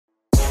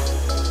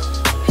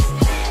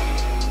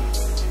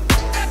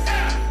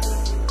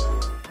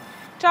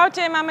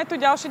Čaute, máme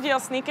tu ďalší diel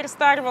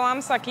Sneakerstar,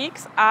 volám sa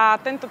Kix a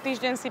tento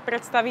týždeň si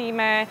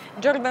predstavíme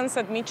Jordan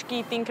 7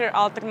 Tinker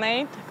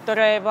Alternate,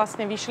 ktoré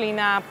vlastne vyšli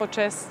na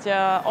počesť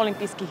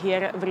olympijských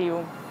hier v Riu.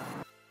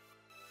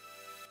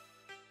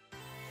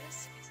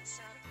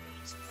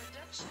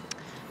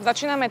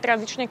 Začíname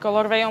tradične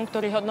colorwayom,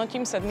 ktorý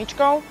hodnotím 7.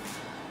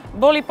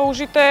 Boli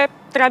použité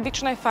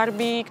tradičné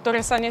farby,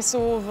 ktoré sa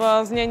nesú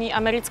v znení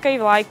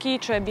americkej vlajky,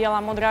 čo je biela,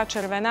 modrá,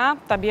 červená.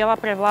 Tá biela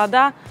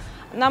prevláda.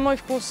 Na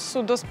môj vkus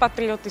sú dosť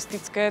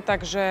patriotistické,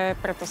 takže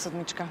preto 7.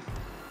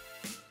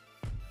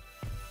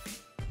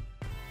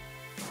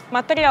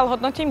 Materiál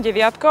hodnotím 9.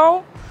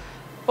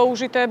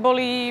 Použité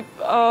boli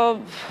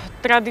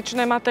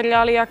tradičné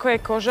materiály, ako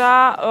je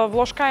koža.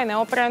 Vložka je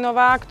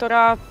neoprénová,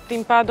 ktorá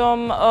tým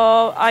pádom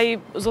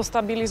aj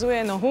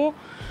zostabilizuje nohu.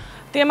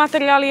 Tie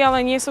materiály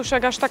ale nie sú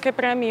však až také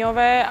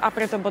prémiové a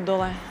preto bod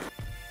dole.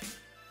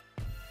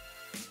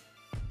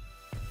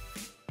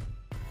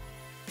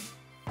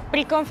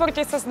 Pri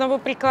komforte sa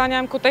znovu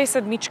prikláňam ku tej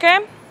 7.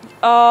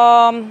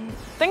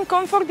 Ten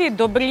komfort je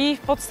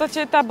dobrý, v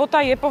podstate tá bota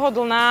je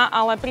pohodlná,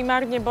 ale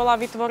primárne bola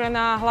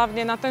vytvorená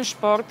hlavne na ten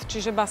šport,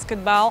 čiže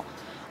basketbal.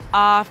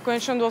 A v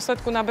konečnom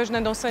dôsledku na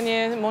bežné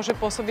nosenie môže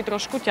pôsobiť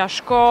trošku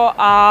ťažko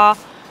a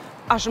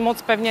až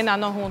moc pevne na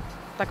nohu,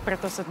 tak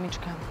preto 7.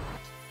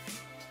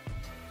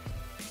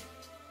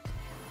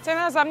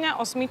 Cena za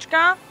mňa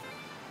 8.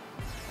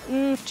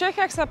 V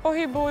Čechách sa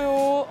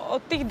pohybujú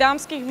od tých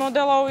dámskych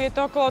modelov, je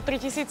to okolo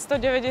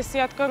 3190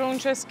 korún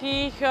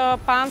českých,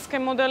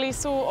 pánske modely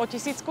sú o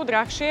 1000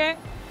 drahšie.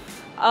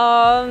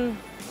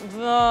 V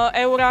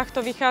eurách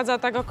to vychádza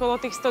tak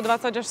okolo tých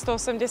 120 až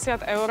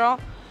 180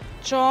 eur,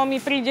 čo mi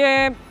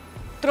príde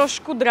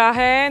trošku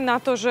drahé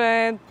na to,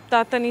 že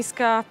tá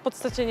teniska v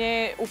podstate nie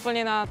je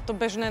úplne na to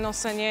bežné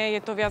nosenie,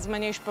 je to viac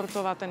menej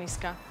športová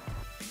teniska.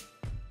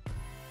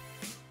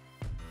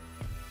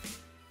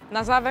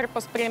 Na záver po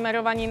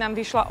spriemerovaní nám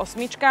vyšla 8.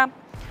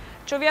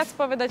 Čo viac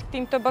povedať k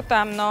týmto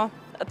botám? No,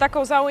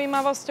 takou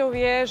zaujímavosťou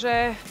je, že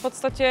v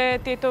podstate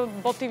tieto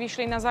boty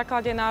vyšli na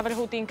základe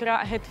návrhu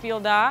Tinkera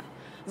Hatfielda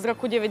z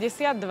roku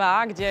 92,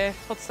 kde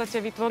v podstate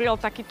vytvoril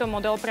takýto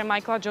model pre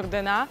Michaela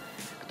Jordana,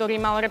 ktorý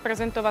mal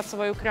reprezentovať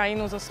svoju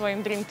krajinu so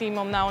svojím Dream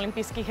Teamom na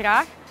olympijských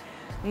hrách.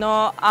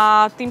 No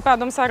a tým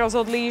pádom sa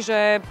rozhodli,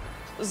 že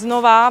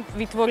znova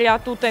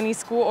vytvoria tú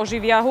tenisku,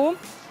 oživia ho.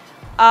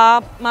 A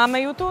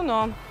máme ju tu,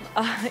 no.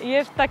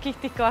 Je v takých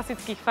tých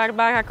klasických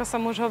farbách, ako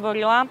som už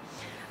hovorila.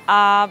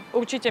 A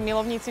určite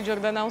milovníci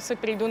Jordanov si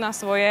prídu na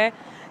svoje.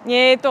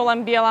 Nie je to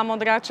len biela,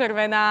 modrá,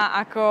 červená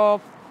ako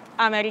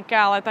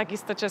Amerika, ale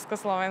takisto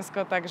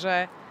Československo.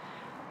 Takže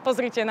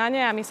pozrite na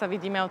ne a my sa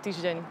vidíme o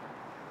týždeň.